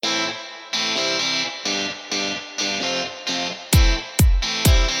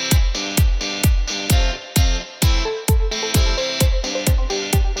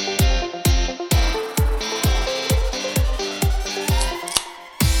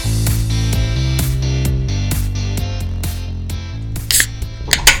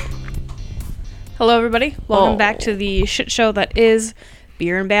Hello, everybody. Welcome back to the shit show that is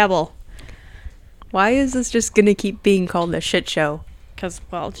Beer and Babble. Why is this just gonna keep being called a shit show? Because,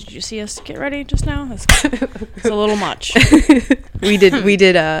 well, did you see us get ready just now? It's a little much. It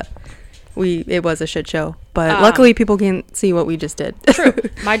was a shit show, but luckily people can't see what we just did. True.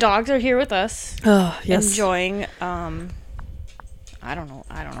 My dogs are here with us. Oh, yes. Enjoying, I don't know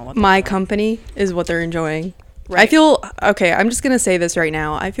what my company is what they're enjoying. Right. I'm just gonna say this right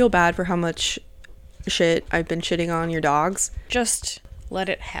now. I feel bad for how much shit I've been shitting on your dogs. Just let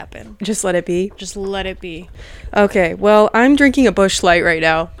it happen. Just let it be. Just let it be. Okay, well, I'm drinking a Busch Light right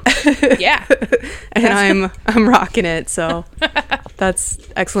now. Yeah. And I'm rocking it, so that's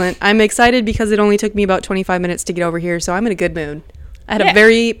excellent. I'm excited because it only took me about 25 minutes to get over here, so I'm in a good mood. I had a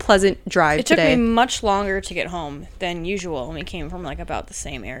very pleasant drive today. It took me much longer to get home than usual, and we came from like about the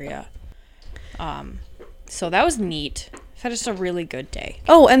same area. So that was neat. I've had just a really good day.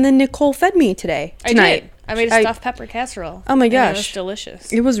 Oh, and then Nicole fed me tonight. I did. I made a stuffed pepper casserole. Oh my gosh. It was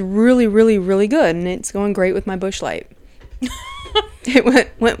delicious. It was really, really, really good, and it's going great with my Busch Light. It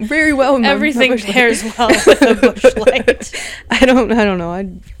went very well with Everything my Busch pairs Light. well with a Busch Light. I don't know.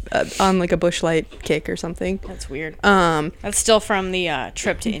 I'm on like a Busch Light kick or something. That's weird. That's still from the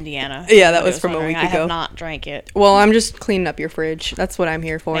trip to Indiana. Yeah, that was from a week ago. I have not drank it. Well, I'm just cleaning up your fridge. That's what I'm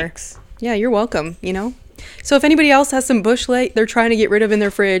here for. Thanks. Yeah, you're welcome, So if anybody else has some Busch Light they're trying to get rid of in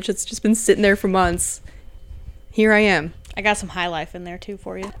their fridge, it's just been sitting there for months, here I am. I got some High Life in there too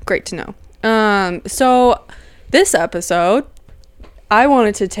for you. Great to know. So this episode, I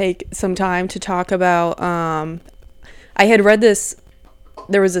wanted to take some time to talk about, I had read this,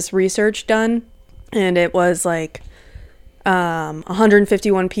 there was this research done, and it was like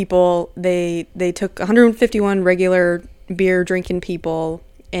 151 people, they took 151 regular beer drinking people,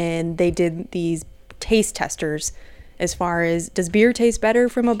 and they did these taste testers as far as, does beer taste better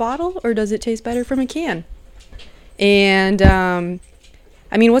from a bottle or does it taste better from a can? And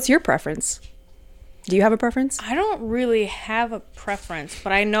what's your preference? Do you have a preference? I don't really have a preference,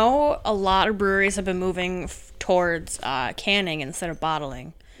 but I know a lot of breweries have been moving towards canning instead of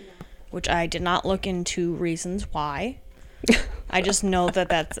bottling, which I did not look into reasons why. I just know that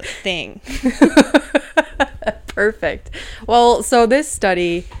that's a thing. Perfect. Well, so this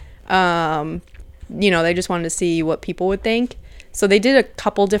study, they just wanted to see what people would think. So they did a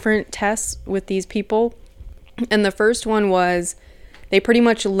couple different tests with these people. And the first one was they pretty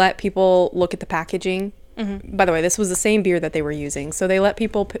much let people look at the packaging. Mm-hmm. By the way, this was the same beer that they were using. So they let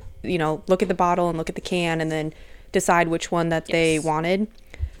people, look at the bottle and look at the can and then decide which one that they wanted.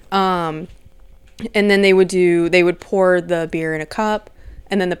 And then they would pour the beer in a cup,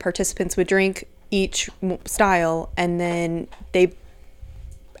 and then the participants would drink each style, and then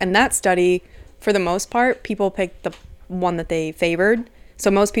in that study, for the most part, people picked the one that they favored.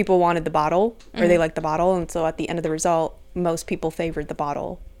 So most people wanted the bottle, or they liked the bottle, and so at the end of the result, most people favored the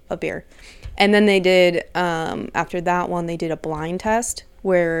bottle of beer. And then they did, after that one, they did a blind test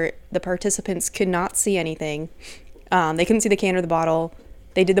where the participants could not see anything. They couldn't see the can or the bottle.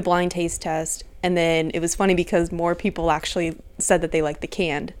 They did the blind taste test, and then it was funny because more people actually said that they liked the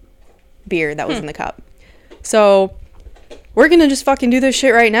canned beer that was in the cup. So we're gonna just fucking do this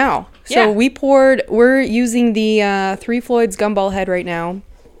shit right now. So we're using the Three Floyds Gumball Head right now.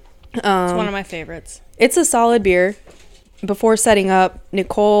 It's one of my favorites. It's a solid beer. Before setting up,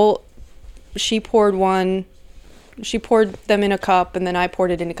 Nicole, she poured them in a cup, and then I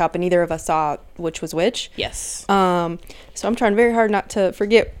poured it in a cup, and neither of us saw which was which. Yes. So I'm trying very hard not to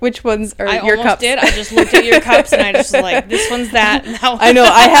forget which ones are your cups. I almost did. I just looked at your cups, and I just was like, this one's that. That I know.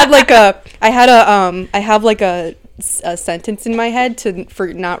 I have like a sentence in my head to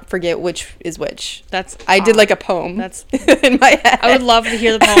not forget which is which. I did like a poem. That's in my head. I would love to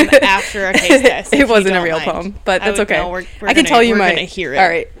hear the poem after a taste test. It wasn't a real poem, but that's okay. No, I can tell you we're gonna hear it. All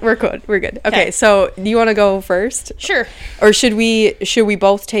right, we're good. We're good. Okay, so do you want to go first? Sure. Or should we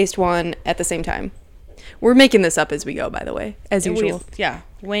both taste one at the same time? We're making this up as we go, by the way, as usual.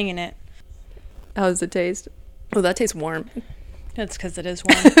 Winging it. How does it taste? Oh, that tastes warm. That's because it is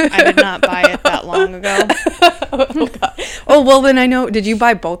warm. I did not buy it that long ago. Oh, God. Oh, well, then I know. Did you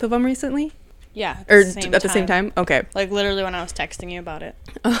buy both of them recently? Yeah. Or at the same time? Okay. Like literally when I was texting you about it.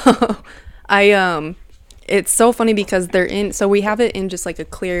 It's so funny because so we have it in just like a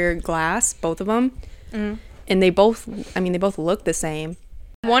clear glass, both of them. Mm-hmm. And they both look the same.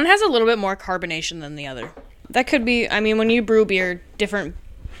 One has a little bit more carbonation than the other. That could be, when you brew beer, different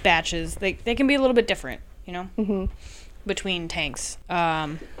batches, they can be a little bit different, Mm-hmm. Between tanks.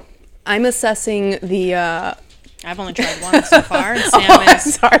 I'm assessing the I've only tried one so far, and Sam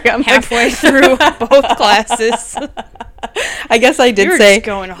is I'm halfway through both glasses. I guess I did You're say just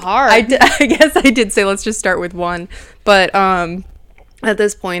going hard. I guess I did say let's just start with one, but at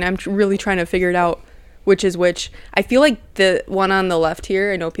this point I'm really trying to figure it out which is which. I feel like the one on the left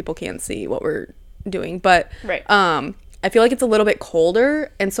here, I know people can't see what we're doing, but Right. I feel like it's a little bit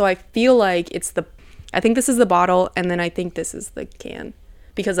colder, and so I feel like I think this is the bottle, and then I think this is the can,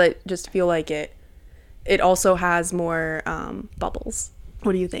 because I just feel like it also has more bubbles.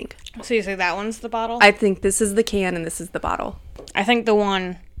 What do you think? So you say that one's the bottle? I think this is the can and this is the bottle. I think the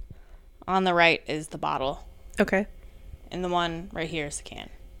one on the right is the bottle, Okay. and the one right here is the can.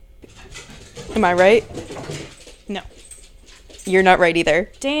 Am I right? No. You're not right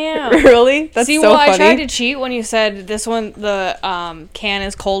either. Damn. Really? That's See, so well, funny. I tried to cheat when you said this one, the can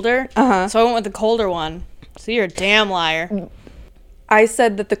is colder. Uh-huh. So I went with the colder one. So you're a damn liar. I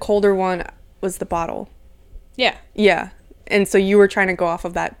said that the colder one was the bottle. Yeah. Yeah. And so you were trying to go off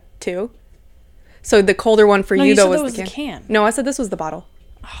of that too? So the colder one for No, you, you though, said was, that was the the can. can. No, I said this was the bottle.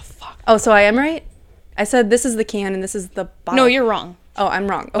 Oh, fuck. Oh, so I am right? I said this is the can and this is the bottle. No, you're wrong. Oh, I'm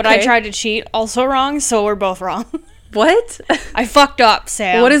wrong. Okay. But I tried to cheat, also wrong, so we're both wrong. What? I fucked up,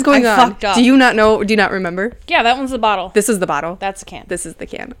 Sam. What is going I on? fucked up. Do you not know? Do you not remember? Yeah, that one's the bottle. This is the bottle. That's the can. This is the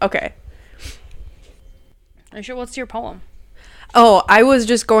can. Okay. Are you sure? What's your poem? Oh, I was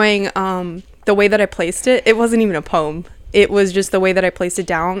just going the way that I placed it. It wasn't even a poem. It was just the way that I placed it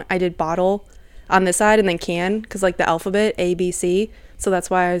down. I did bottle on this side and then can, because like the alphabet A, B, C. So that's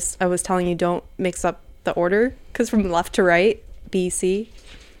why I was telling you don't mix up the order, because from left to right, B, C.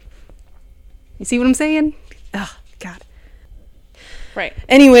 You see what I'm saying? Oh, God. Right.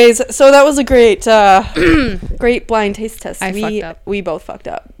 Anyways, so that was a great great blind taste test. I fucked up. We both fucked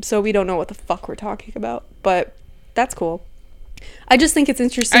up. So we don't know what the fuck we're talking about, but that's cool. I just think it's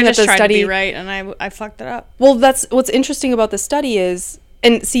interesting I that just the tried study to be right, and I fucked it up. Well, that's what's interesting about the study is,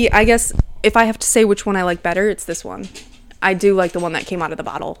 and see, I guess if I have to say which one I like better, it's this one. I do like the one that came out of the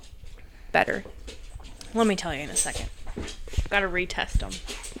bottle better. Let me tell you in a second. Gotta retest them.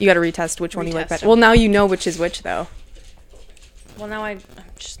 You got to retest which one you like Retest better. 'em. Well, now you know which is which, though. Well, now I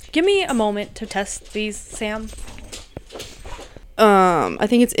just give me a moment to test these, Sam. I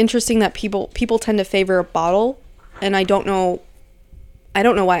think it's interesting that people tend to favor a bottle, and I don't know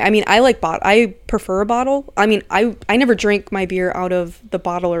why. I mean, I prefer a bottle. I mean, I never drink my beer out of the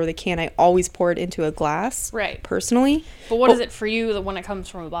bottle or the can. I always pour it into a glass. Right. Personally. But what is it for you when it comes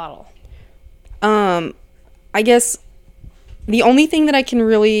from a bottle? I guess the only thing that I can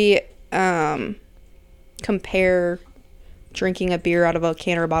really compare drinking a beer out of a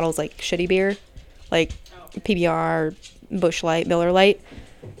can or a bottle is like shitty beer, like PBR, Busch Light, Miller Light.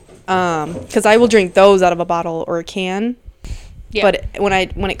 Because I will drink those out of a bottle or a can. Yeah. But when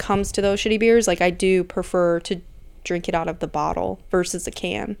it comes to those shitty beers, like I do prefer to drink it out of the bottle versus a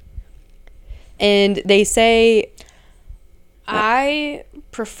can. And they say I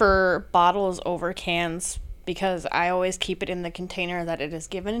prefer bottles over cans because I always keep it in the container that it is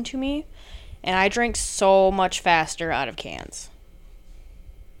given to me, and I drink so much faster out of cans.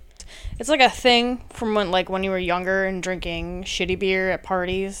 It's like a thing from when you were younger and drinking shitty beer at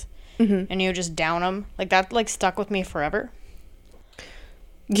parties, and you just down them. Like that stuck with me forever.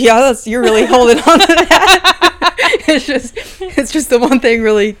 yeah, you're really holding on to that. it's just the one thing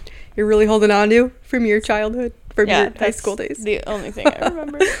you're really holding on to from your childhood, from your high that's school days. the only thing I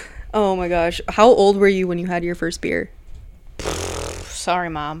remember. Oh my gosh. How old were you when you had your first beer? Sorry,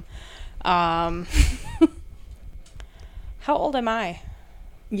 Mom. How old am I?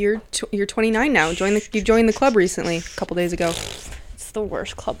 You're 29 now. You joined the club recently, a couple days ago. It's the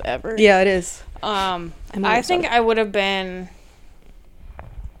worst club ever. Yeah, it is. I think I would have been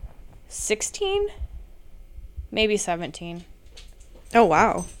 16, maybe 17. Oh,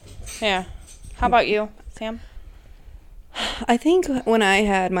 wow. Yeah. How about you, Sam? I think when I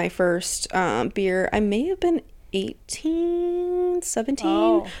had my first beer, I may have been 18, 17.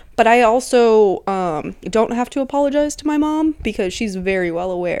 Oh. But I also don't have to apologize to my mom because she's very well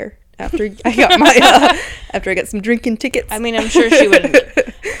aware after I got after I got some drinking tickets. I mean, I'm sure she wouldn't.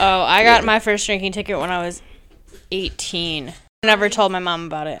 Oh, I got my first drinking ticket when I was 18. I never told my mom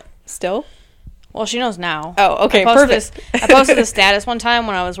about it. Still? Well, she knows now. Oh, okay, perfect. I posted a status one time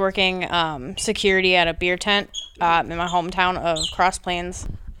when I was working security at a beer tent in my hometown of Cross Plains,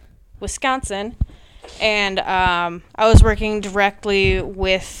 Wisconsin. And I was working directly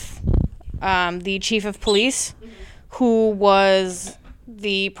with the chief of police, who was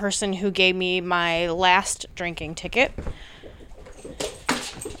the person who gave me my last drinking ticket, which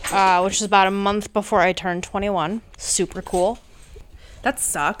was about a month before I turned 21. Super cool. That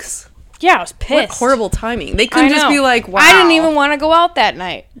sucks. Yeah, I was pissed. What horrible timing. They couldn't just be like, wow. I didn't even want to go out that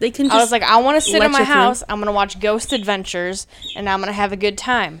night. They can just I was like, I want to sit let in my you through. house. I'm going to watch Ghost Adventures, and I'm going to have a good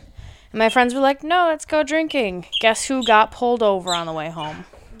time. And my friends were like, no, let's go drinking. Guess who got pulled over on the way home?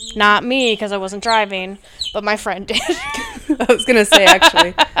 Not me, because I wasn't driving, but my friend did. I was going to say,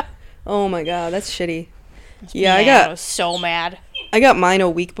 actually. Oh, my God. That's shitty. Yeah, I was so mad. I got mine a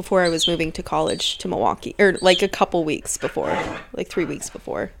week before I was moving to college to Milwaukee. Or, like, a couple weeks before. Like, 3 weeks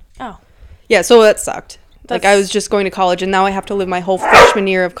before. Oh. Yeah, so that sucked. Like, I was just going to college, and now I have to live my whole freshman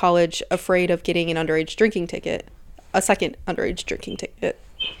year of college afraid of getting an underage drinking ticket. A second underage drinking ticket.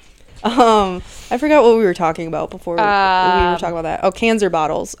 I forgot what we were talking about before we were talking about that. Oh, cans or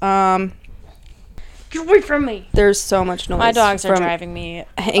bottles. Get away from me. There's so much noise. My dogs are driving me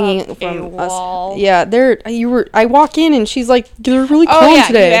hanging up from a wall. us. Yeah, I walk in and she's like, they're really calm oh, yeah,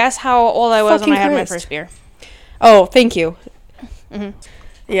 today. You asked how old I was Fucking when I had my Christ. first beer. Oh, thank you. Mm-hmm.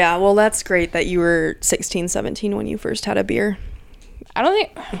 Yeah, well, that's great that you were 16, 17 when you first had a beer. I don't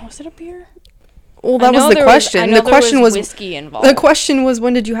think... Was it a beer? Well, that was the question. The question was whiskey involved. The question was,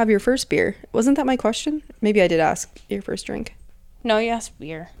 when did you have your first beer? Wasn't that my question? Maybe I did ask your first drink. No, you asked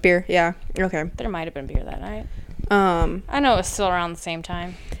beer. Beer, yeah. Okay. There might have been beer that night. I know it was still around the same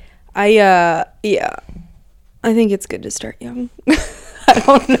time. Yeah. I think it's good to start young. I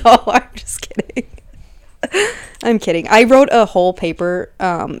don't know. I'm just kidding. I'm kidding. I wrote a whole paper,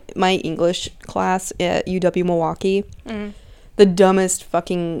 my English class at UW Milwaukee. Mm. The dumbest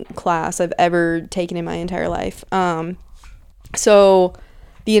fucking class I've ever taken in my entire life. So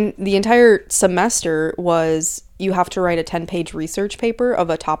the entire semester was you have to write a 10-page research paper of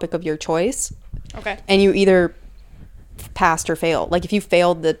a topic of your choice. Okay. And you either passed or failed. Like, if you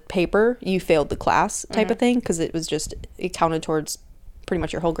failed the paper, you failed the class type of thing, because it counted towards pretty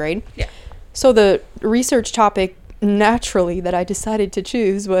much your whole grade. Yeah. So the research topic naturally that I decided to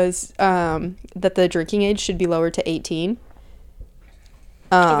choose was that the drinking age should be lowered to 18.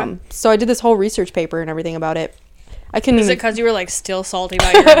 So I did this whole research paper and everything about it. I couldn't Is even... it because you were like still salty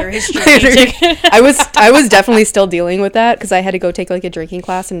about your underage drinking ticket? I was definitely still dealing with that, because I had to go take like a drinking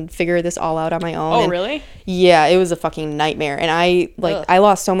class and figure this all out on my own. Oh, and really? Yeah, it was a fucking nightmare. And I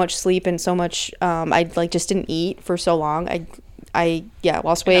lost so much sleep and so much I like just didn't eat for so long. I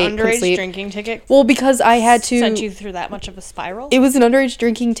lost weight. An underage drinking ticket? Well, because I had to... Sent you through that much of a spiral? It was an underage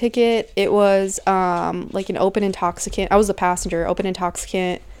drinking ticket. It was like an open intoxicant. I was a passenger, open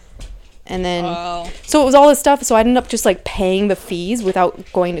intoxicant. And then... So it was all this stuff. So I ended up just like paying the fees without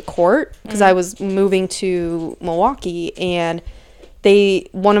going to court, because I was moving to Milwaukee. And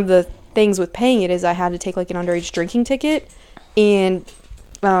one of the things with paying it is I had to take like an underage drinking ticket. And...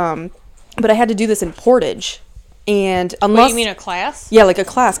 but I had to do this in Portage. And unless... Wait, you mean a class? Yeah, like a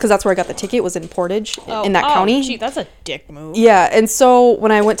class, because that's where I got the ticket, was in Portage, in that county. Gee, that's a dick move. Yeah, and so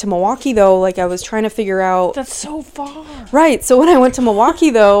when I went to Milwaukee, though, like, I was trying to figure out... That's so far. Right, so when I went to Milwaukee,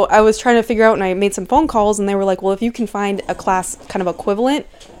 though, I was trying to figure out, and I made some phone calls, and they were like, well, if you can find a class kind of equivalent,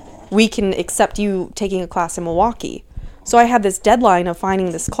 we can accept you taking a class in Milwaukee. So I had this deadline of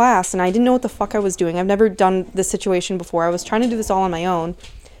finding this class, and I didn't know what the fuck I was doing. I've never done this situation before. I was trying to do this all on my own,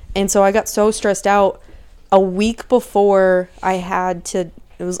 and so I got so stressed out. A week before I had to,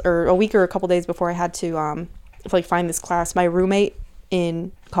 or a week or a couple days before I had to, like, find this class, my roommate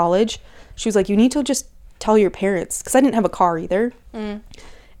in college, she was like, you need to just tell your parents, because I didn't have a car either.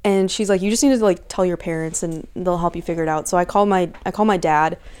 And she's like, you just need to, like, tell your parents, and they'll help you figure it out. So I called my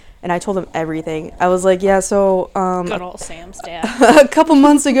dad, and I told him everything. I was like, yeah, so, good old Sam's dad. A couple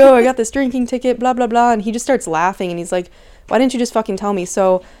months ago, I got this drinking ticket, blah, blah, blah, and he just starts laughing, and he's like, why didn't you just fucking tell me?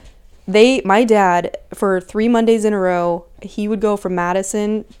 So... my dad, for 3 Mondays in a row, he would go from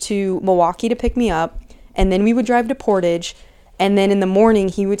Madison to Milwaukee to pick me up, and then we would drive to Portage, and then in the morning,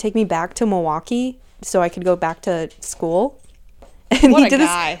 he would take me back to Milwaukee so I could go back to school. And he did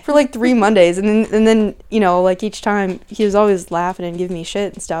this for like 3 Mondays, and then you know, like, each time he was always laughing and giving me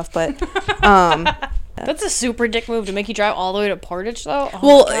shit and stuff, but That's a super dick move to make you drive all the way to Portage, though. Oh,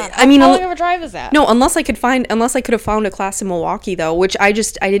 well, I mean, how long of a drive is that? No, unless I could have found a class in Milwaukee, though, which I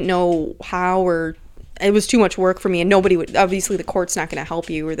didn't know how, or it was too much work for me, and nobody would. Obviously, the court's not going to help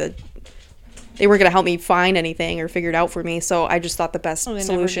you, or they weren't going to help me find anything or figure it out for me. So I just thought the best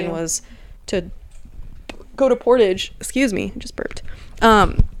solution was to go to Portage. Excuse me, I just burped.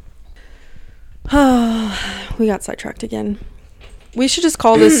 We got sidetracked again. We should just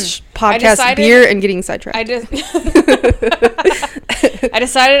call this podcast Beer and Getting Sidetracked. I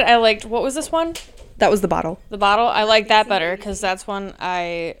decided I liked, what was this one? That was the bottle. The bottle? I like that better because that's when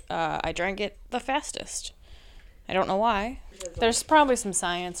I drank it the fastest. I don't know why. There's probably some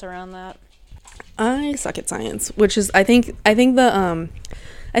science around that. I suck at science, which is I think the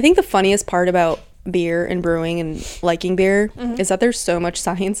I think the funniest part about beer and brewing and liking beer is that there's so much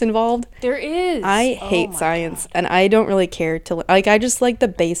science involved. There is. I hate science, and I don't really care to like. I just like the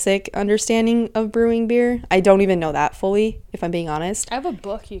basic understanding of brewing beer. I don't even know that fully, if I'm being honest. I have a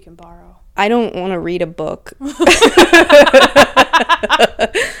book you can borrow. I don't want to read a book.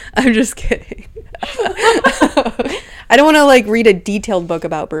 I'm just kidding. I don't want to like read a detailed book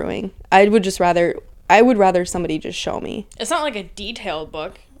about brewing. I would rather somebody just show me. It's not like a detailed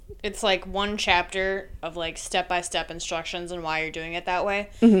book. It's like one chapter of like step-by-step instructions and why you're doing it that way.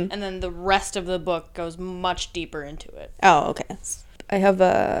 And then the rest of the book goes much deeper into it. Oh, okay. I have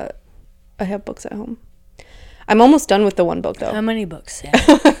books at home. I'm almost done with the one book though. How many books, Sam?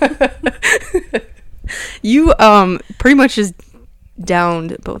 You pretty much just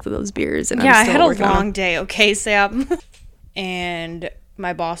downed both of those beers, and yeah, I'm still I had a working on long them. day, okay, Sam? And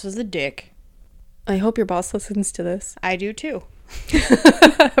my boss was a dick. I hope your boss listens to this. I do too.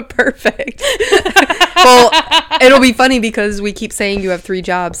 Perfect. Well, it'll be funny because we keep saying you have 3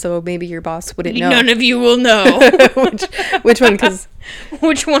 jobs, so maybe your boss wouldn't know. None of you will know. which one? Because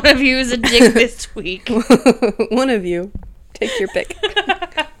Which one of you is a dick this week? one of you, take your pick.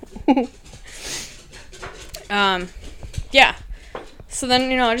 Yeah. So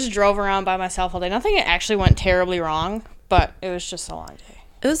then, I just drove around by myself all day. Nothing actually went terribly wrong, but it was just a long day.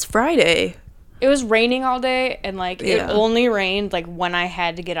 It was Friday. It was raining all day, and, it Yeah. only rained, when I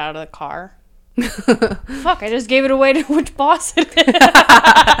had to get out of the car. Fuck, I just gave it away to which boss it is.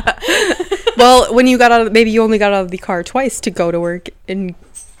 Well, when you got out of, maybe you only got out of the car twice to go to work and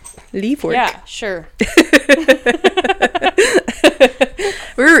leave work. Yeah, sure.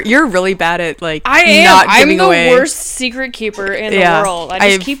 You're really bad at, I am. not I'm giving the away. worst secret keeper in the world.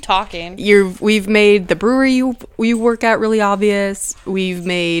 I just keep talking. We've made the brewery you work at really obvious. We've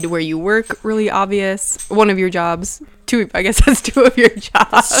made where you work really obvious. One of your jobs. 2, I guess that's 2 of your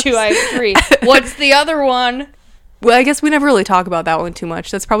jobs. That's 2, I have 3. What's the other one? Well, I guess we never really talk about that one too much.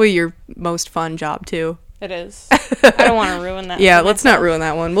 That's probably your most fun job too. It is. I don't want to ruin that. Yeah, for let's myself. not ruin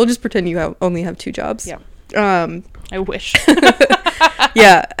that one. We'll just pretend you only have 2 jobs. Yeah. I wish.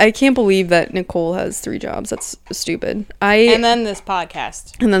 Yeah, I can't believe that Nicole has 3 jobs. That's stupid. And then this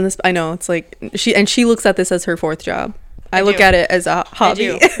podcast. And then this, I know, it's like she looks at this as her 4th job. I look do. at it as a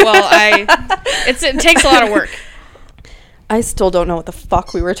hobby. I do. Well, it takes a lot of work. I still don't know what the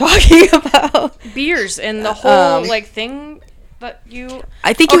fuck we were talking about. Beers and the whole thing that you.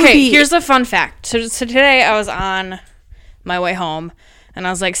 I think it would be. Here's the fun fact. So today I was on my way home, and I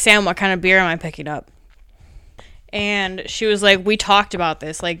was like, Sam, what kind of beer am I picking up? And she was like, we talked about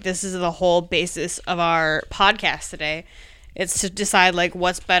this. This is the whole basis of our podcast today. It's to decide,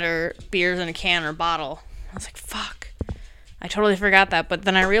 what's better, beers in a can or bottle. I was like, fuck. I totally forgot that. But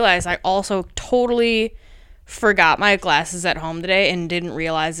then I realized I also totally forgot my glasses at home today and didn't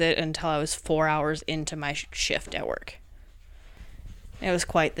realize it until I was 4 hours into my shift at work. It was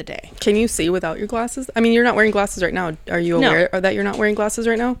quite the day. Can you see without your glasses? I mean, you're not wearing glasses right now. Are you aware that you're not wearing glasses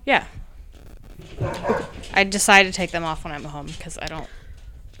right now? Yeah. I decided to take them off when I'm home because I don't.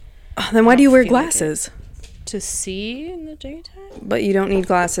 Then why do you wear feel like glasses? To see in the daytime? But you don't need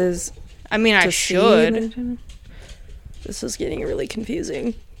glasses. I mean, I to see in the should. daytime? This is getting really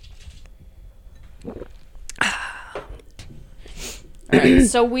confusing. Alright,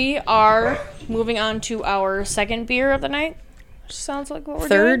 so we are moving on to our second beer of the night. Which sounds like what we're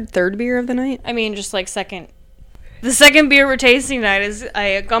doing. Third beer of the night? I mean, just second. The second beer we're tasting tonight is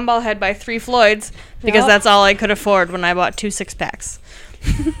a Gumball Head by 3 Floyds because that's all I could afford when I bought 2 6-packs.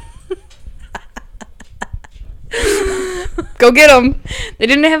 Go get them. They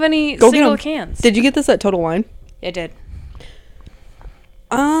didn't have any single cans. Did you get this at Total Wine? I did.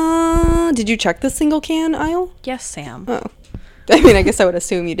 Did you check the single can aisle? Yes, Sam. Oh. I mean, I guess I would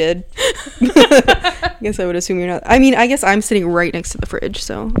assume you did. I guess I would assume you're not. I mean, I guess I'm sitting right next to the fridge,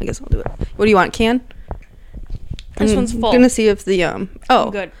 so I guess I'll do it. What do you want, can? This one's full. I'm gonna see if the I'm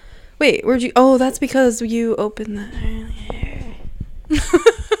good. Wait, where'd you? Oh, that's because you opened that earlier.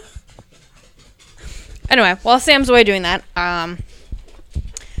 Anyway, while Sam's away doing that, I'd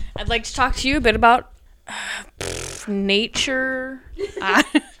like to talk to you a bit about nature.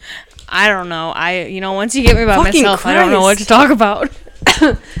 I don't know. Once you get me by Fucking myself, I don't know what to talk about.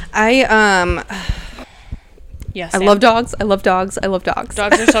 Yes, I love dogs. I love dogs. I love dogs.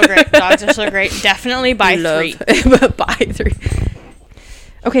 Dogs are so great. Dogs are so great. Definitely buy 3. Buy 3.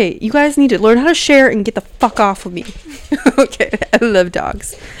 Okay, you guys need to learn how to share and get the fuck off of me. Okay, I love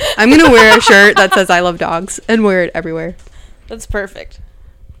dogs. I'm gonna wear a shirt that says I love dogs and wear it everywhere. That's perfect.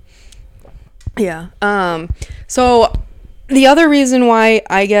 Yeah. So the other reason why,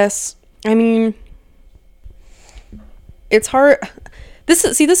 I guess, I mean, it's hard. This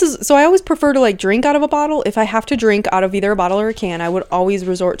is so I always prefer to like drink out of a bottle. If I have to drink out of either a bottle or a can, I would always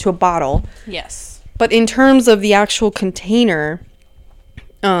resort to a bottle. Yes. But in terms of the actual container,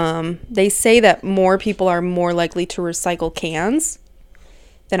 they say that more people are more likely to recycle cans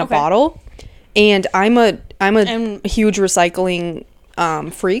than a bottle. And I'm a huge recycling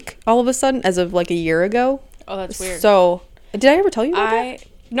freak all of a sudden as of like a year ago. Oh, that's weird. So, did I ever tell you about that?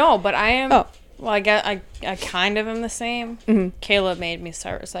 No, but I am. Oh. Well, I kind of am the same. Mm-hmm. Caleb made me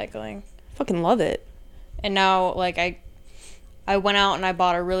start recycling. Fucking love it. And now, like, I went out and I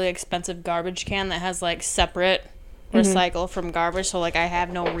bought a really expensive garbage can that has, like, separate recycle from garbage. So, like, I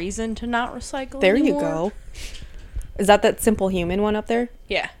have no reason to not recycle There anymore. you go. Is that Simple Human one up there?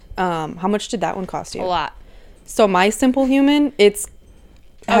 Yeah. How much did that one cost you? A lot. So my Simple Human, it's...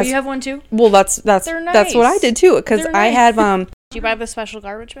 You have one too? Well, that's They're nice. that's what I did too, because They're I nice. had Do you buy the special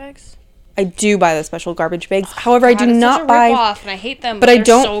garbage bags? I do buy the special garbage bags. However, I do God, it's not such a buy. rip-off, and I hate them, but but I they're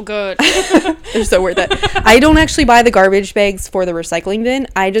don't- so good. They're so worth it. I don't actually buy the garbage bags for the recycling bin.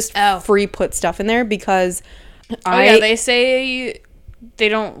 I just free put stuff in there because yeah, they say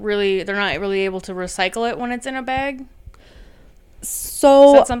they're not really able to recycle it when it's in a bag.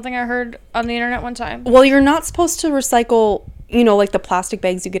 So Is that something I heard on the internet one time? well, you're not supposed to recycle. You know, like the plastic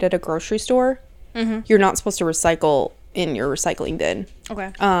bags you get at a grocery store. Mm-hmm. You're not supposed to recycle in your recycling bin.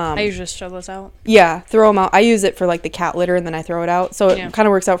 Okay. I usually just throw those out. Yeah, throw them out. I use it for like the cat litter and then I throw it out. So it kind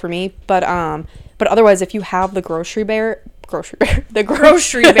of works out for me. But otherwise, if you have the grocery bears,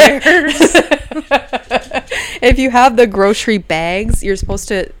 if you have the grocery bags, you're supposed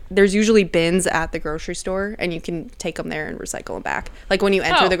to, there's usually bins at the grocery store and you can take them there and recycle them back. Like when you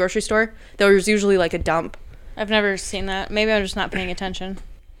enter the grocery store, there's usually like a dump. I've never seen that. Maybe I'm just not paying attention.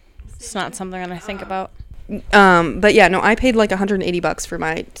 It's not something that I think about. But yeah, no, I paid like $180 for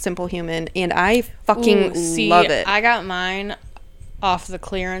my Simple Human and I fucking love it. I got mine off the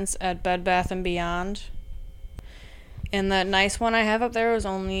clearance at Bed Bath & Beyond. And that nice one I have up there was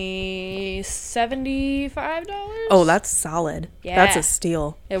only $75. Oh, that's solid. Yeah. That's a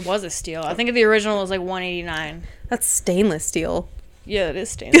steal. It was a steal. I think the original was like $189. That's stainless steel. Yeah, it is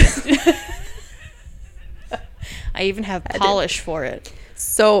stainless. I even have polish for it.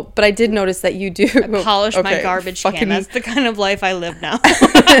 So, but I did notice that you do Polish my garbage can. That's the kind of life I live now.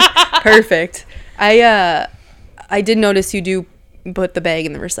 Perfect. I did notice you do put the bag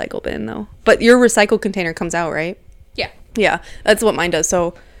in the recycle bin though. But your recycle container comes out, right? Yeah. Yeah, that's what mine does.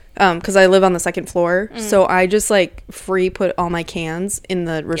 So, because I live on the second floor, so I just like free put all my cans in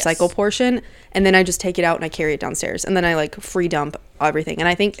the recycle portion, and then I just take it out and I carry it downstairs, and then I like free dump everything. And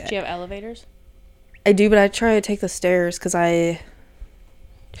I think Do you have elevators? I do, but I try to take the stairs because I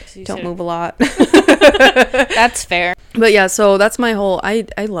You don't said- move a lot. That's fair. But yeah, so that's my whole. I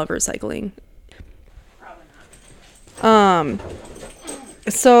love recycling.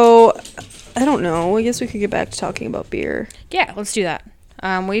 So I don't know. I guess we could get back to talking about beer. Yeah, let's do that.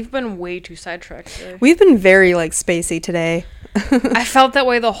 We've been way too sidetracked today. We've been very like spacey today. I felt that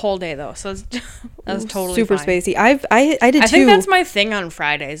way the whole day though, so that's totally super fine. spacey. I did too. I think that's my thing on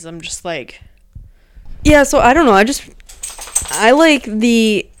Fridays. I'm just like, Yeah, so I don't know. I like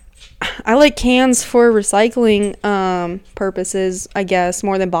cans for recycling purposes, I guess,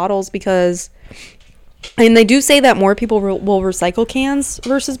 more than bottles because and they do say that more people will recycle cans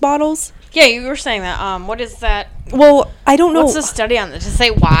versus bottles. yeah, you were saying that. What is that? Well, I don't know. What's the study on this? To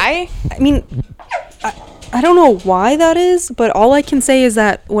say why? I mean, I don't know why that is, but all I can say is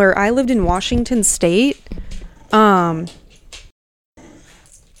that where I lived in Washington State,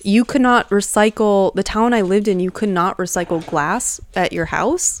 you could not recycle, the town I lived in, you could not recycle glass at your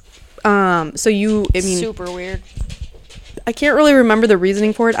house. Super weird. I can't really remember the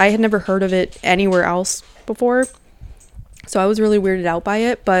reasoning for it. I had never heard of it anywhere else before. So I was really weirded out by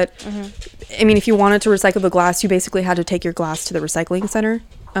it. But, I mean, if you wanted to recycle the glass, you basically had to take your glass to the recycling center.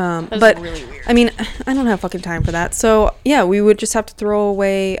 But, really weird. I mean, I don't have fucking time for that. So, yeah, we would just have to throw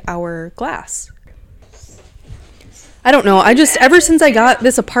away our glass. I don't know. Ever since I got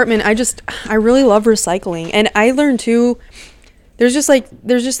this apartment, I really love recycling. And I learned, too, there's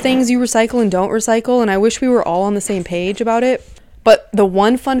just things you recycle and don't recycle. And I wish we were all on the same page about it. But the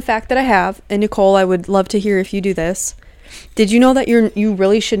one fun fact that I have, and Nicole, I would love to hear if you do this. Did you know that you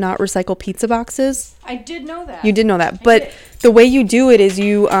really should not recycle pizza boxes? I did know that. You did know that. But the way you do it is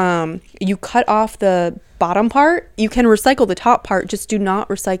you cut off the bottom part. You can recycle the top part, just do not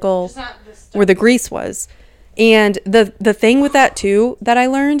recycle where the grease was. And the thing with that too that I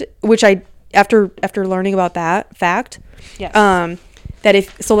learned, which I after learning about that fact, Yes.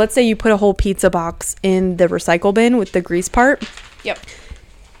 that let's say you put a whole pizza box in the recycle bin with the grease part. Yep.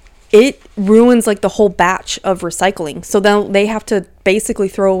 it ruins like the whole batch of recycling. So then they have to basically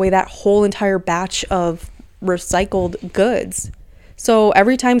throw away that whole entire batch of recycled goods. So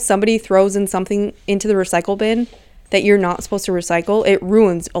every time somebody throws in something into the recycle bin that you're not supposed to recycle, it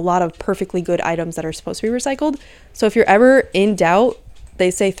ruins a lot of perfectly good items that are supposed to be recycled. So if you're ever in doubt, they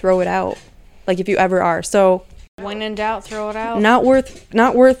say throw it out. Like if you ever are. So when in doubt, throw it out. not worth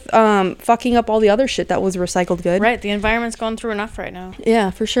fucking up all the other shit that was recycled good. Right, the environment's going through enough right now. Yeah,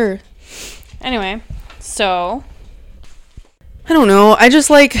 for sure. Anyway, so I don't know. I just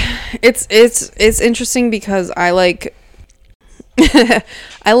like it's interesting because I like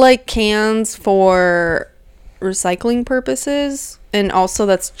I like cans for recycling purposes, and also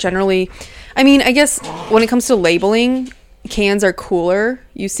that's generally, I mean, I guess when it comes to labeling, cans are cooler.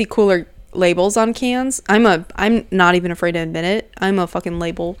 You see cooler labels on cans. I'm not even afraid to admit it. I'm a fucking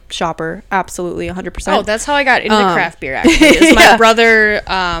label shopper. Absolutely 100%. Oh, that's how I got into craft beer, actually. It's my Yeah. brother,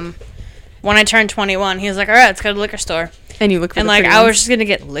 when I turned 21, he was like, all right, let's go to the liquor store. And you look for And the like, pretty I ones. was just going to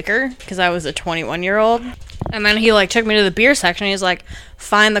get liquor because I was a 21-year-old. And then he like took me to the beer section. He's like,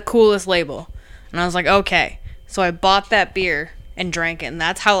 find the coolest label. And I was like, okay. So I bought that beer and drank it. And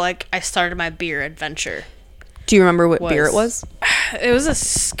that's how like I started my beer adventure. Do you remember what beer it was? It was a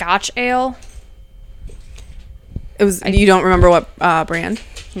Scotch ale. It was. You don't remember what brand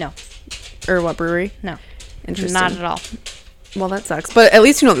No, or what brewery? no, Interesting. not at all. Well, that sucks. But at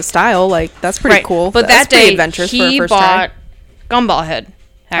least you know the style. Like that's pretty Right. cool. But That's that pretty day, adventurous for he a first bought try. Gumball Head,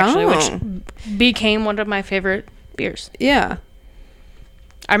 actually, Oh. which became one of my favorite beers. Yeah.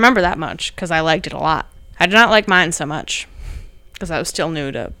 I remember that much because I liked it a lot. I did not like mine so much because I was still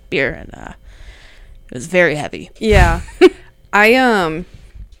new to beer and it was very heavy. Yeah. I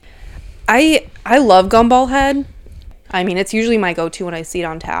love Gumball Head. I mean, it's usually my go-to when I see it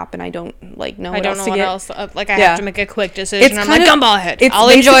on tap and I don't like know I what don't else know to what get. else. Like I Yeah. have to make a quick decision. It's I'm kind like of- Gumball Head. it's I'll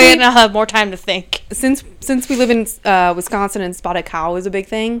enjoy basically- it and I'll have more time to think. Since we live in Wisconsin and Spotted Cow is a big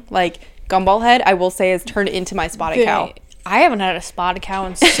thing, like Gumball Head, I will say, has turned into my Spotted Cow. I haven't had a spotted cow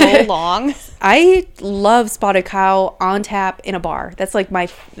in so long. I love Spotted Cow on tap in a bar. That's like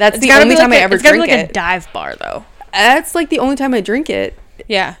that's It's the gotta only be time like I ever it's gotta drink be like it. a dive bar though. That's like the only time I drink it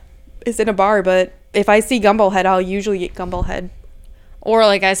Yeah. is in a bar. But if I see Gumball Head, I'll usually get Gumball Head. Or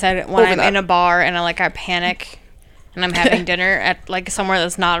like I said, when Over I'm that. in a bar and I panic and I'm having dinner at like somewhere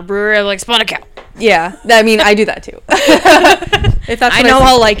that's not a brewery, I'm like Spotted Cow. Yeah, I mean, I do that too. If that's I what know see.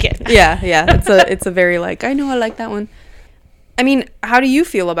 I'll like it. Yeah. It's a very like I know I like that one. I mean, how do you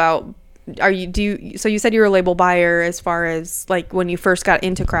feel about so you said you're a label buyer as far as like when you first got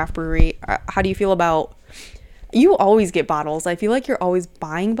into craft brewery. How do you feel about you always get bottles? I feel like you're always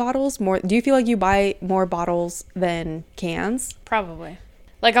buying bottles more. Do you feel like you buy more bottles than cans? Probably.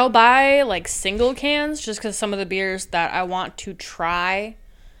 Like I'll buy like single cans just because some of the beers that I want to try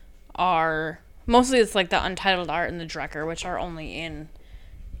are mostly it's like the Untitled Art and the Drecker, which are only in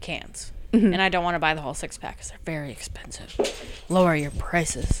cans. Mm-hmm. And I don't want to buy the whole 6-pack because they're very expensive. Lower your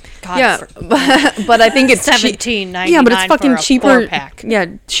prices. God, Yeah, but I think it's $17.99 Yeah, but it's fucking for a cheaper. 4-pack. Yeah,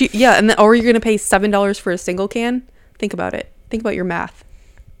 yeah, and then, or you're gonna pay $7 for a single can. Think about it. Think about your math.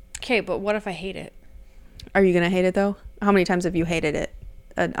 Okay, but what if I hate it? Are you gonna hate it though? How many times have you hated it?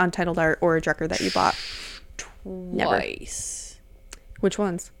 An Untitled Art or a Drecker that you bought? Never. Twice. Which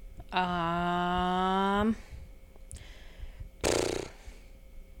ones?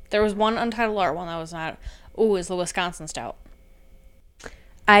 There was one Untitled Art one that was not. Ooh, is the Wisconsin Stout.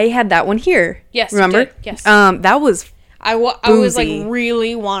 I had that one here. Yes, you remember? did. Yes. That was I was like Boozy.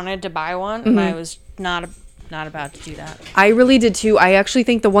 really wanted to buy one, and I was not about to do that. I really did too. I actually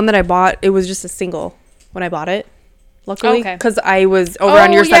think the one that I bought, it was just a single when I bought it. Luckily, Okay. because I was over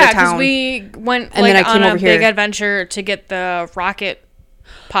on your side of town. We went And then I came on a over here. big adventure to get the rocket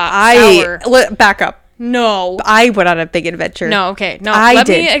pop I sour. back up. No, I went on a big adventure. no, okay, no. I Let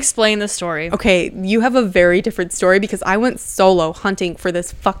did. me explain the story. Okay, you have a very different story because I went solo hunting for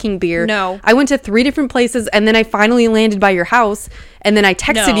this fucking beer. No. I went to 3 different places and then I finally landed by your house and then I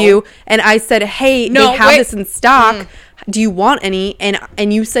texted No. you and I said, "Hey, No, they have wait. this in stock. Do you want any?"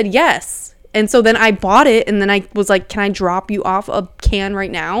 And you said yes. And so then I bought it and then I was like, "Can I drop you off a can right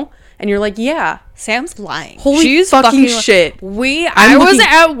now?" And you're like, "Yeah." Sam's lying. Holy She's fucking li- shit. I was looking-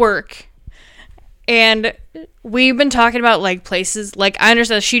 at work, and we've been talking about like places. Like I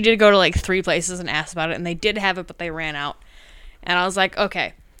understand she did go to like 3 places and asked about it, and they did have it, but they ran out. And I was like,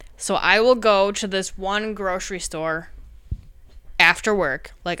 okay, so I will go to this one grocery store after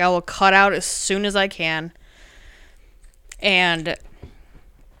work. Like I will cut out as soon as I can, and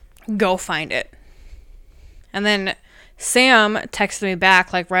go find it. And then Sam texted me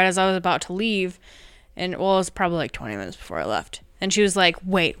back like right as I was about to leave, and well, it was probably like 20 minutes before I left. And she was like,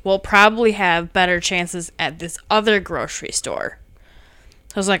 wait, we'll probably have better chances at this other grocery store.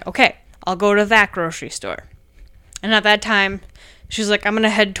 I was like, okay, I'll go to that grocery store. And at that time, she was like, I'm going to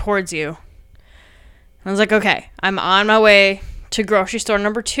head towards you. And I was like, okay, I'm on my way to grocery store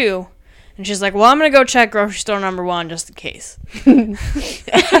number 2. And she's like, well, I'm going to go check grocery store number 1 just in case. Okay,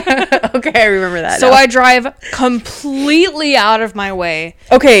 I remember that. So I drive completely out of my way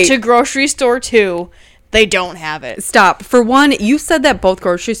to grocery store 2. They don't have it. Stop. For one, you said that both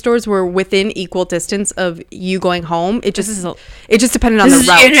grocery stores were within equal distance of you going home. It just depended on the route.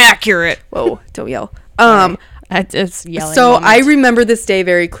 This is inaccurate. Whoa, don't yell. It's yelling. So moment. I remember this day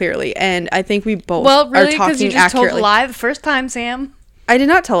very clearly, and I think we both are talking because you just accurately. told a lie the first time, Sam. I did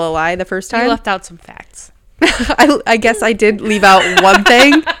not tell a lie the first time. You left out some facts. I guess I did leave out one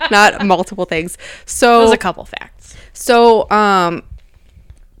thing, not multiple things. So there's a couple facts. So,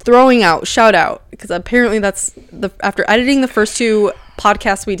 throwing out, shout out, because apparently that's after editing the first 2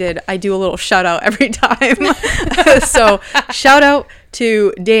 podcasts we did, I do a little shout out every time. So shout out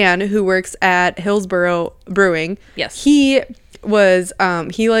to Dan, who works at Hillsborough Brewing. Yes. He was,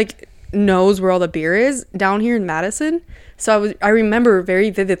 he like knows where all the beer is down here in Madison. So I remember very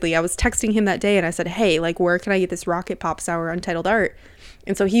vividly, I was texting him that day and I said, hey, like, where can I get this Rocket Pop Sour Untitled Art?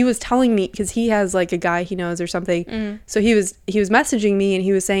 And so he was telling me, because he has like a guy he knows or something. Mm-hmm. So he was messaging me and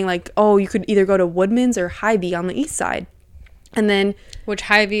he was saying like, oh, you could either go to Woodman's or Hy-Vee on the east side. And then, which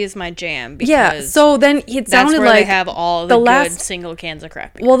Hy-Vee is my jam. Because yeah. So then it sounded where like they have all the good single cans of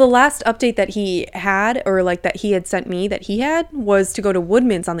craft beer. Well, the last update that he had, or like that he had sent me that he had, was to go to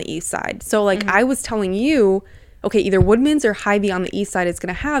Woodman's on the east side. So like I was telling you, okay, either Woodman's or Hy-Vee on the east side is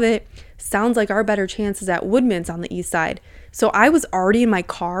going to have it. Sounds like our better chance is at Woodman's on the east side. So I was already in my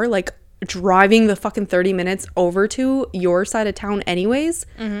car, like driving the fucking 30 minutes over to your side of town anyways.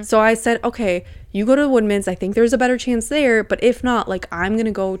 Mm-hmm. So I said, okay, you go to Woodman's. I think there's a better chance there. But if not, like, I'm going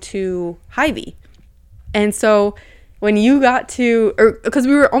to go to Hy-Vee. And so when you got to, or because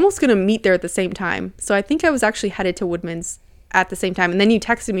we were almost going to meet there at the same time. So I think I was actually headed to Woodman's at the same time. And then you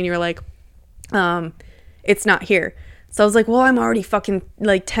texted me and you were like, it's not here. So I was like, well, I'm already fucking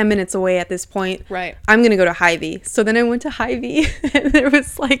like 10 minutes away at this point. Right. I'm going to go to Hy-Vee. So then I went to Hy-Vee and there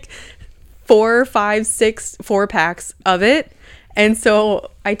was like 4, 5, 6 4-packs of it. And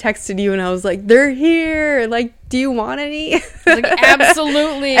so I texted you and I was like, they're here. Like, do you want any? I was like,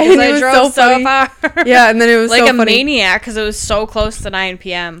 absolutely. Because I drove so far. Yeah. And then it was like so a funny. maniac because it was so close to 9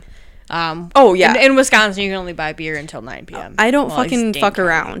 p.m. Oh yeah, in Wisconsin you can only buy beer until 9 p.m. I don't fucking fuck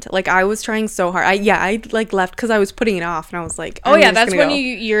around. Like I was trying so hard. I like left because I was putting it off and I was like, oh yeah, that's when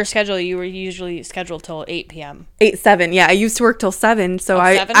your schedule. You were usually scheduled till 8 p.m. 7. Yeah, I used to work till 7. So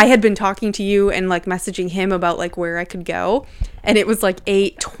 7? I had been talking to you and like messaging him about like where I could go, and it was like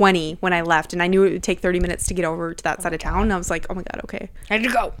 8:20 when I left, and I knew it would take 30 minutes to get over to that side of town. And I was like, oh my god, okay, I had to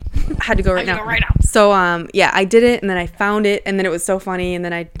go. I had to go right now. So yeah, I did it, and then I found it, and then it was so funny, and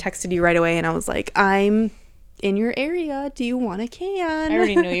then I texted you right away, and I was like, I'm in your area. Do you want a can? I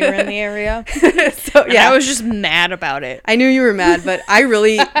already knew you were in the area. So yeah, I was just mad about it. I knew you were mad, but I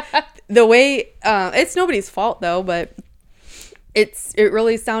really the way it's nobody's fault though, but it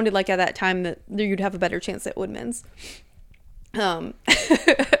really sounded like at that time that you'd have a better chance at Woodman's. But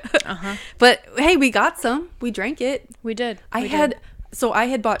hey, we got some. We drank it. We did. I had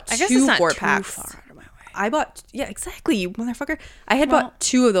bought 2 4-packs. Too far out of my way. I bought, yeah, exactly, you motherfucker. I had bought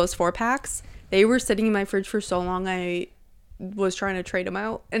 2 of those 4-packs. They were sitting in my fridge for so long. I was trying to trade them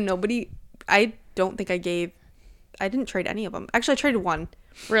out, and I didn't trade any of them. Actually, I traded 1.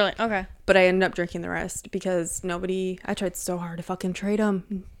 Really? Okay. But I ended up drinking the rest because I tried so hard to fucking trade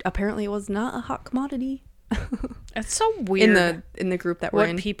them. Apparently, it was not a hot commodity. It's so weird in the group that we're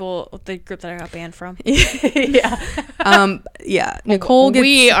in. The group that I got banned from. Yeah. Yeah. Nicole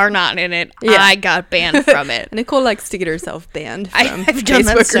we are not in it. Yeah. I got banned from it. Nicole likes to get herself banned from I've done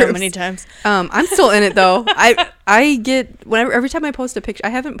that so many times. I'm still in it though. I get every time I post a picture. I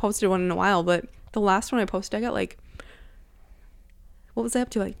haven't posted one in a while, but the last one I posted, I got like, what was I up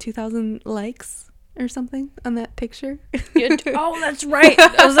to? Like 2,000 likes or something on that picture. Oh, that's right.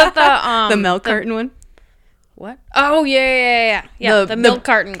 Was that the milk carton one? What? Oh, yeah. The milk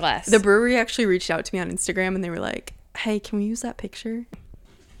carton glass. The brewery actually reached out to me on Instagram and they were like, hey, can we use that picture?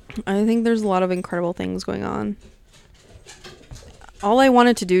 I think there's a lot of incredible things going on. All I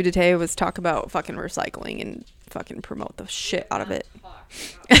wanted to do today was talk about fucking recycling and fucking promote the shit out of it.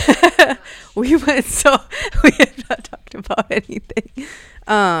 We have not talked about anything.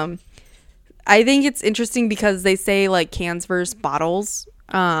 I think it's interesting because they say like cans versus bottles.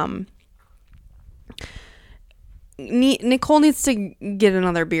 Nicole needs to get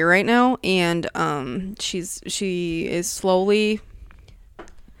another beer right now, and she is slowly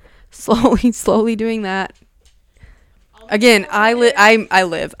slowly doing that. Again, I'm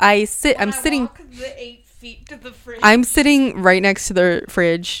sitting. The 8 feet to the fridge. I'm sitting right next to the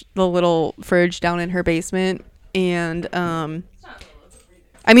fridge, the little fridge down in her basement, and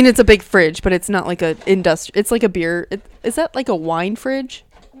I mean, it's a big fridge, but it's not like a it's like a beer. Is that like a wine fridge?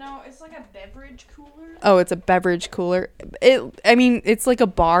 No, it's like a beverage cooler. Oh, it's a beverage cooler. I mean, it's like a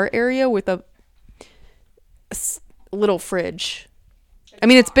bar area with a little fridge. I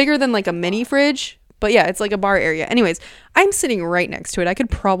mean, it's bigger than like a mini fridge, but yeah, it's like a bar area. Anyways, I'm sitting right next to it. I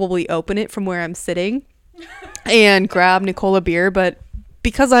could probably open it from where I'm sitting and grab Nicole a beer, but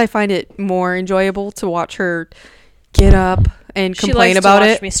because I find it more enjoyable to watch her get up and complain about it. She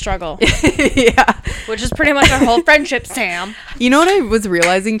likes to watch me struggle. Yeah. Which is pretty much our whole friendship, Sam. You know what I was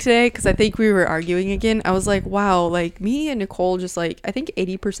realizing today? Because I think we were arguing again. I was like, wow, like me and Nicole just like, I think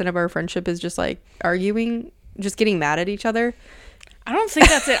 80% of our friendship is just like arguing, just getting mad at each other. I don't think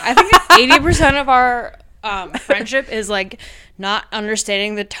that's it. I think 80% of our friendship is like not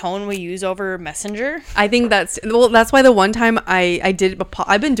understanding the tone we use over Messenger. I think that's why the one time I've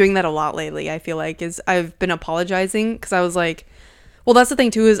been doing that a lot lately. I feel like is I've been apologizing because I was like, well, that's the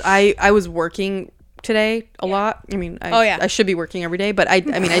thing too is I was working today a lot. I mean, I should be working every day, but I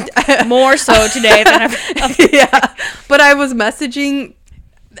mean, I more so today than ever. Yeah, but I was messaging.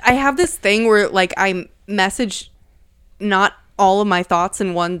 I have this thing where like I message not all of my thoughts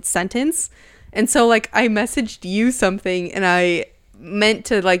in one sentence. And so like I messaged you something and I meant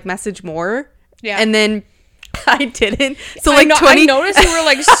to like message more. Yeah. And then I didn't. So like I noticed you were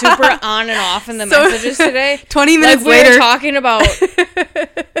like super on and off in the messages today. 20 minutes like, later. We were talking about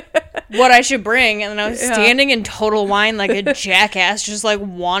what I should bring, and then I was standing in total wine like a jackass, just like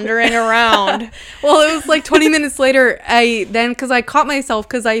wandering around. Well, it was like 20 minutes later, because I caught myself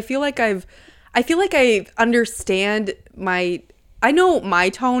because I feel like I understand I know my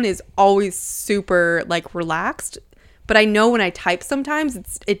tone is always super like relaxed, but I know when I type sometimes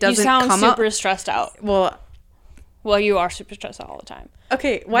it doesn't come up. You sound super stressed out. Well, you are super stressed out all the time.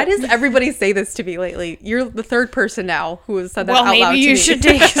 Okay, why does everybody say this to me lately? You're the third person now who has said that out loud to me. Well, maybe you should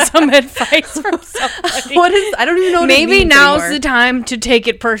take some advice from somebody. I don't even know what maybe it means now's anymore. the time to take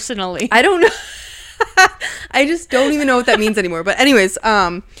it personally. I don't know. I just don't even know what that means anymore. But anyways,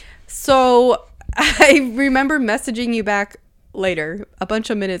 so I remember messaging you back later, a bunch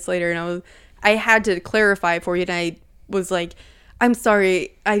of minutes later, and I had to clarify for you, and I was like, I'm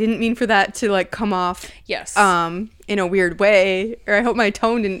sorry, I didn't mean for that to like come off in a weird way, or I hope my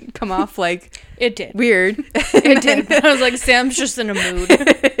tone didn't come off like it did weird. It did. I was like, Sam's just in a mood.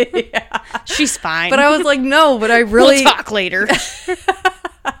 Yeah. She's fine. But I was like, no, but I really we'll talk later.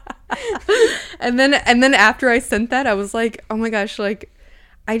 and then after I sent that, I was like, oh my gosh, like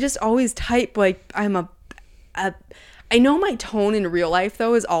I just always type like I'm I know my tone in real life,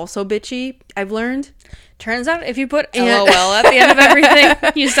 though, is also bitchy. I've learned. Turns out if you put LOL at the end of everything,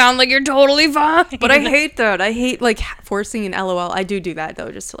 you sound like you're totally fine. But I hate that. I hate, like, forcing an LOL. I do that,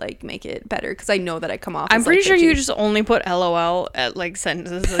 though, just to, like, make it better. Because I know that I come off I'm as, pretty like, sure bitchy. you just only put LOL at, like,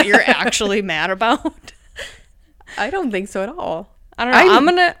 sentences that you're actually mad about. I don't think so at all. I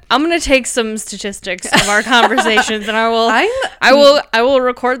don't know. I'm gonna take some statistics of our conversations, and I will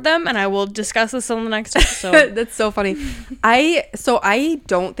record them, and I will discuss this on the next episode. That's so funny. I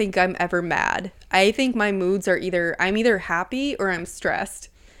don't think I'm ever mad. I think my moods are I'm either happy or I'm stressed.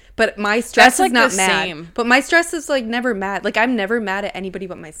 But my stress is not mad. Same. But my stress is like never mad. Like I'm never mad at anybody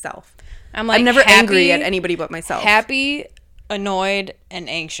but myself. I'm never angry at anybody but myself. Happy, annoyed, and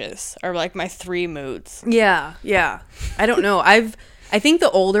anxious are like my 3 moods. Yeah. I don't know. I think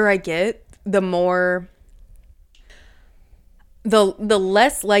the older I get, the more the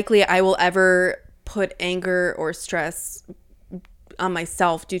less likely I will ever put anger or stress on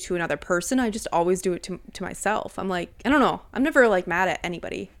myself due to another person. I just always do it to myself. I'm like, I don't know. I'm never like mad at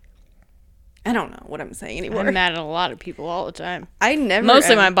anybody. I don't know what I'm saying anymore. I'm mad at a lot of people all the time.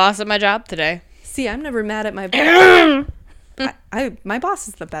 Mostly my boss at my job today. See, I'm never mad at my boss. My boss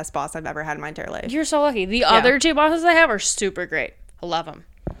is the best boss I've ever had in my entire life. You're so lucky. The other 2 bosses I have are super great. I love them.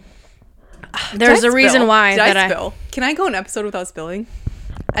 There's a reason why that I spill. Can I go an episode without spilling?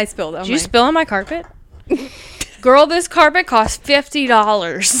 I spilled. Did you spill on my carpet? Girl, this carpet cost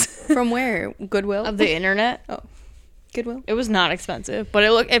 $50. From where? Goodwill? Of the internet. Oh, Goodwill. It was not expensive, but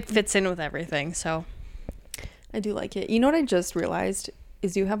it fits in with everything. So I do like it. You know what I just realized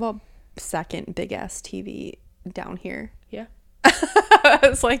is you have a second big ass TV down here. Yeah. I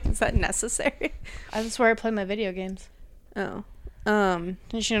was like, is that necessary? That's where I play my video games. Oh.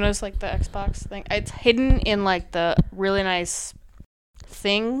 Didn't you notice like the Xbox thing? It's hidden in like the really nice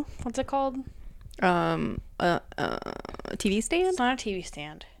thing. What's it called? A TV stand? It's not a TV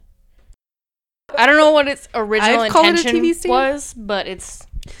stand. I don't know what its original I'd call it a intention TV stand. was, but it's...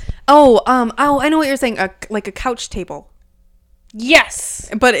 Oh, I know what you're saying. Like a couch table. Yes!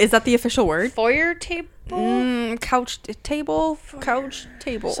 But is that the official word? Foyer table? Couch table? Couch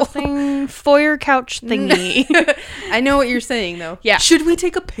table. Something foyer couch thingy. I know what you're saying, though. Yeah. Should we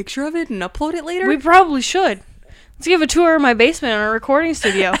take a picture of it and upload it later? We probably should. Let's give a tour of my basement in our recording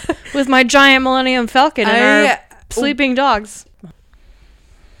studio with my giant Millennium Falcon and our sleeping dogs.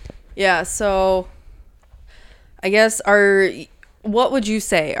 Yeah, so I guess what would you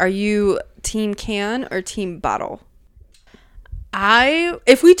say? Are you team can or team bottle?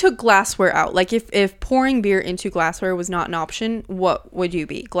 If we took glassware out, like if pouring beer into glassware was not an option, what would you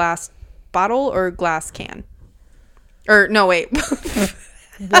be? Glass bottle or glass can? Or no, wait.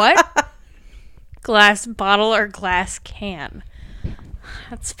 What? Glass bottle or glass can?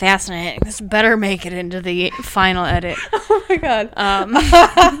 That's fascinating. This better make it into the final edit. Oh my god.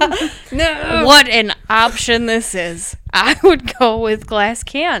 No. What an option this is. I would go with glass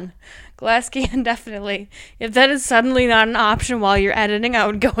can. Glass can, definitely. If that is suddenly not an option while you're editing, I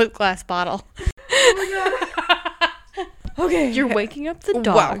would go with glass bottle. Oh my god. Okay. You're waking up the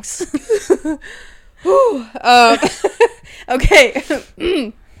dogs. Wow. Okay.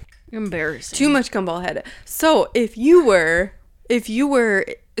 Embarrassing. Too much gumball head. So if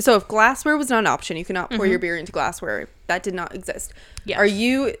glassware was not an option, you cannot pour your beer into glassware. That did not exist. Yes. Are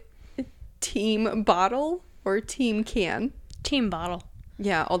you team bottle or team can? Team bottle.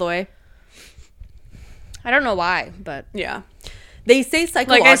 Yeah, all the way. I don't know why, but Yeah. They say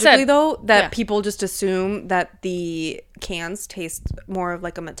psychologically, like I said, though, that yeah. people just assume that the cans taste more of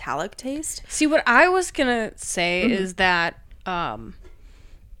like a metallic taste. see, what I was gonna say is that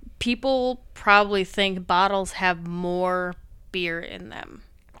people probably think bottles have more beer in them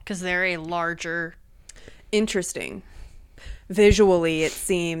because they're a larger. Interesting. Visually, it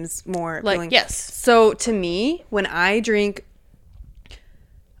seems more appealing. Yes. So to me, when I drink,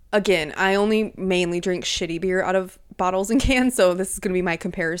 again, I only mainly drink shitty beer out of bottles and cans, so this is going to be my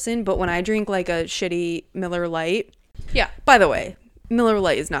comparison. But when I drink like a shitty Miller Lite, Yeah. by the way, Miller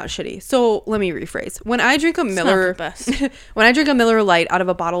Lite is not shitty. So let me rephrase. When I drink a Miller, not the best. when I drink a Miller Lite out of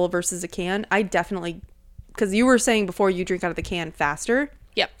a bottle versus a can, I definitely, because you were saying before you drink out of the can faster.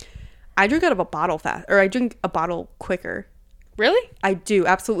 Yep. I drink out of a bottle fast, or I drink a bottle quicker. Really? I do,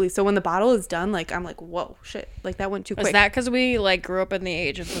 absolutely. So when the bottle is done, like, I'm like, whoa, shit. Like, that went too quick. Was that because we, like, grew up in the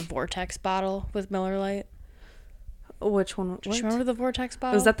age of the Vortex bottle with Miller Lite? Which one? Do you remember the Vortex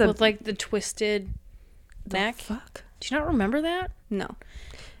bottle? Was that the... With, like, the twisted neck? Fuck? Do you not remember that? No.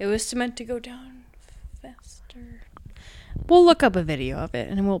 It was meant to go down faster. We'll look up a video of it,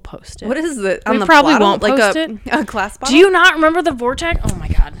 and we'll post it. What is it? We probably won't post it. A glass bottle? Do you not remember the Vortex? Oh, my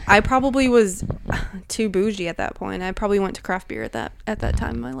God. I probably was too bougie at that point. I probably went to craft beer at that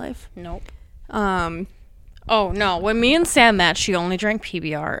time in my life. Nope. Oh, no. When me and Sam met, she only drank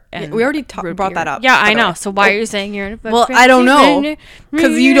PBR. And we already root brought beer. that up. Yeah, I by the know. way. So why are you saying you're... Well, I don't know.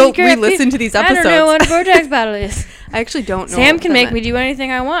 Because you don't re-listen to these episodes. I don't know what a Vortex bottle is. I actually don't know. Sam can make me do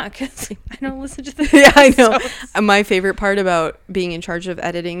anything I want because I don't listen to the Yeah, I know. episodes. My favorite part about being in charge of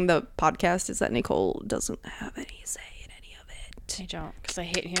editing the podcast is that Nicole doesn't have any say in any of it. I don't because I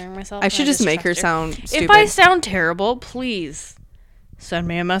hate hearing myself. I should just make her trust sound stupid. If I sound terrible, please send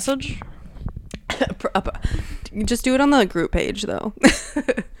me a message. Just do it on the group page, though.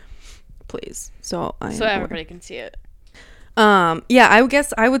 Please. So everybody can see it. Yeah, I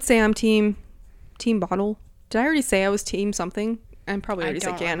guess I would say I'm team bottle. Did I already say I was team something? I probably already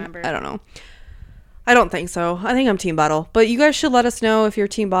said can. Remember. I don't know. I don't think so. I think I'm team bottle. But you guys should let us know if you're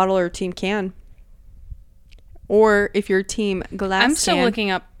team bottle or team can. Or if you're team glass I'm still can.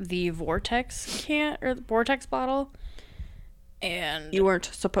 looking up the Vortex can or the Vortex bottle. And You weren't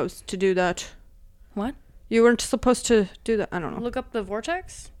supposed to do that. what? You weren't supposed to do that. I don't know. Look up the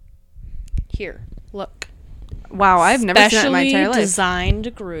Vortex. Here, look. Wow, I've never seen that in my entire life.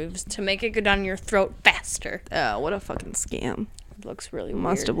 Designed grooves to make it go down your throat faster. Oh, what a fucking scam. It looks really weird.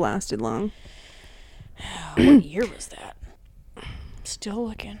 Must have lasted long. What year was that? Still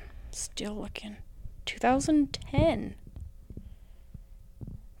looking. 2010.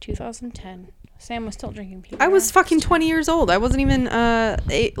 2010. Sam was still drinking PBR. I was fucking 20 years old. I wasn't even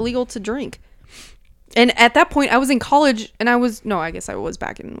legal to drink. And at that point, I was in college, and I guess I was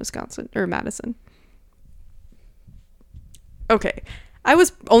back in Wisconsin, or Madison. Okay. I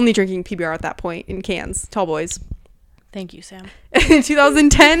was only drinking PBR at that point in cans, tall boys. Thank you, Sam. In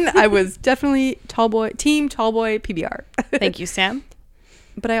 2010, I was definitely team tall boy PBR. Thank you, Sam.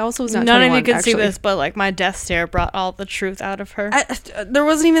 But I also was not None 21, of you can see actually. this, but like my death stare brought all the truth out of her. There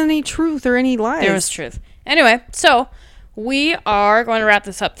wasn't even any truth or any lies. There was truth. Anyway, so we are going to wrap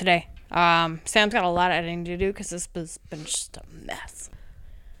this up today. Sam's got a lot of editing to do because this has been just a mess.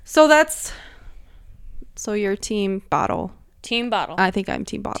 So you're team bottle. Team bottle. I think I'm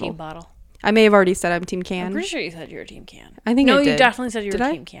team bottle. Team bottle. I may have already said I'm team can. I'm pretty sure you said you were team can. I think no, I did. you definitely said you Did were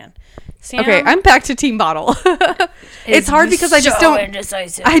I? team can. Sam, Okay, I'm back to team bottle. It's hard because I just so don't.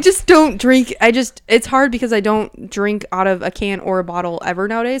 indecisive. I just don't drink. It's hard because I don't drink out of a can or a bottle ever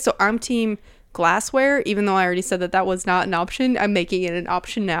nowadays. So I'm team glassware, even though I already said that was not an option. I'm making it an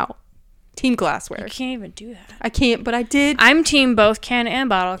option now. Team glassware. You can't even do that. I can't, but I did. I'm team both can and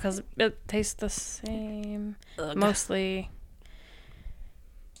bottle because it tastes the same. Ugh. Mostly.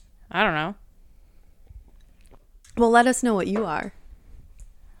 I don't know. Well, let us know what you are.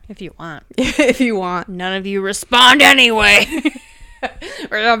 If you want. If you want. None of you respond anyway.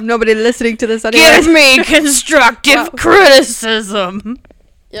 Or have nobody listening to this anyway. Give me constructive criticism.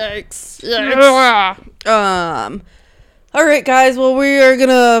 Yikes. Yikes. All right, guys. Well, we are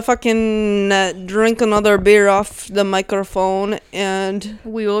gonna fucking drink another beer off the microphone, and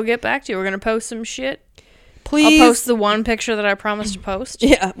We will get back to you. We're going to post some shit. please I'll post the one picture that I promised to post.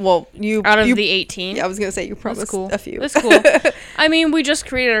 Yeah. Well, Out of the 18. Yeah, I was gonna say you promised That's cool. a few. That's cool. I mean, we just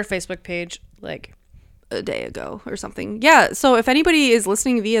created our Facebook page like a day ago or something. Yeah. So if anybody is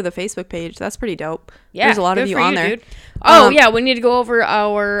listening via the Facebook page, that's pretty dope. Yeah, There's a lot of good you for on there. Dude. Oh yeah, we need to go over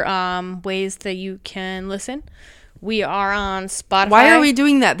our ways that you can listen. We are on Spotify. Why are we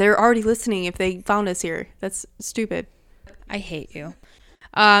doing that? They're already listening if they found us here. That's stupid. I hate you.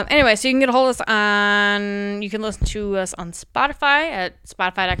 Anyway, so you can get a hold of us on. You can listen to us on Spotify at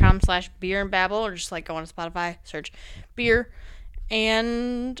spotify.com/beerandbabble, or just like go on to Spotify, search beer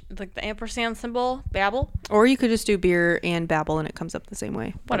and like the ampersand symbol, babble. Or you could just do beer and babble and it comes up the same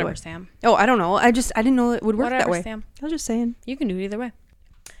way. by the Whatever, way. Sam. Oh, I don't know. I didn't know it would work Whatever, that way. Sam. I was just saying. You can do it either way.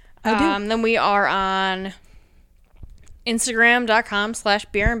 I do. Then we are on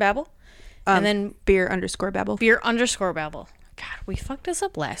Instagram.com/beerandbabble. And then beer_babble. beer_babble. God, we fucked this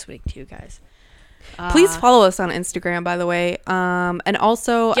up last week too, guys. Please follow us on Instagram, by the way. And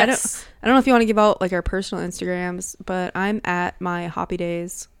also, Yes. I don't know if you want to give out like our personal Instagrams, but I'm at my Hoppy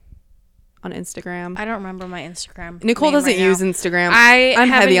Days on Instagram. I don't remember my Instagram. Nicole name doesn't right use now. Instagram. I'm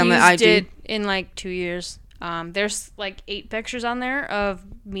heavy on the used IG. it in like 2 years. There's like 8 pictures on there of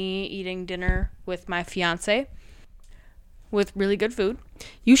me eating dinner with my fiance with really good food.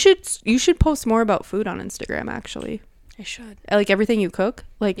 You should post more about food on Instagram. Actually, I should. like everything you cook.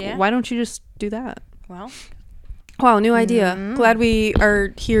 Like, Yeah. why don't you just do that? Well, Wow, new idea. Mm-hmm. Glad we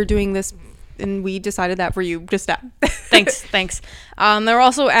are here doing this, and we decided that for you just now. thanks. They're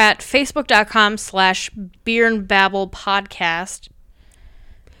also at facebook.com/beerandbabble podcast.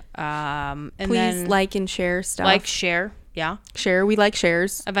 And Please then like and share stuff. like, share. Yeah. share. We like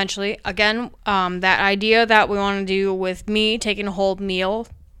shares. Eventually. Again, that idea that we want to do with me taking a whole meal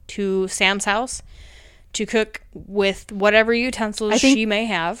to Sam's house to cook with whatever utensils I think- she may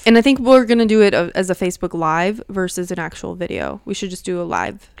have. And I think we're gonna do it as a Facebook Live versus an actual video. We should just do a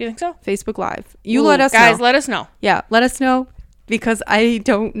live Do you think so? Facebook Live. You Ooh, let us guys, know. let us know. Yeah, let us know because I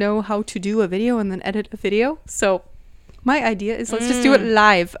don't know how to do a video and then edit a video. So my idea is let's just do it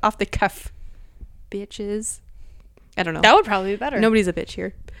live off the cuff, bitches. I don't know. That would probably be better. Nobody's a bitch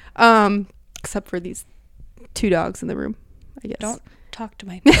here, except for these 2 dogs in the room. I guess. Don't talk to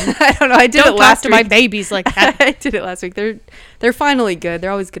my I don't know. I did Don't it last talk to my week. babies like that. I did it last week. They're finally good.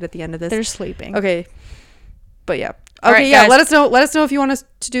 They're always good at the end of this. They're sleeping. Okay. But yeah. All Okay, right, yeah. guys. Let us know if you want us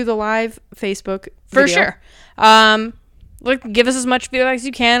to do the live Facebook For video. sure. Look, give us as much feedback as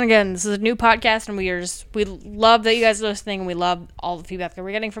you can. Again, this is a new podcast, and we love that you guys are listening. We love all the feedback that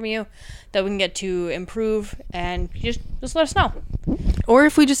we're getting from you, that we can get to improve, and just let us know. Or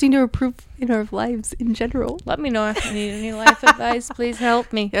if we just need to improve in our lives in general. Let me know if you need any life advice. Please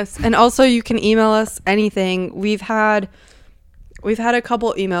help me. Yes. And also you can email us anything. We've had a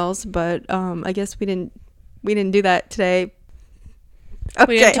couple emails, but I guess we didn't do that today.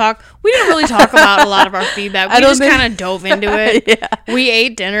 We didn't really talk about a lot of our feedback. We just kind of dove into it. Yeah. We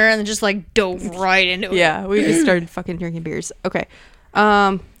ate dinner and just like dove right into it. Yeah, we just started fucking drinking beers. Okay.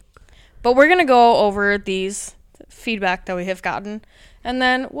 But we're going to go over these feedback that we have gotten, and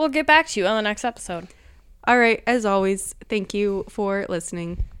then we'll get back to you on the next episode. All right, as always, thank you for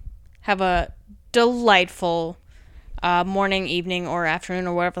listening. Have a delightful morning, evening, or afternoon,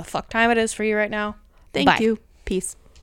 or whatever the fuck time it is for you right now. Thank Bye. you. Peace.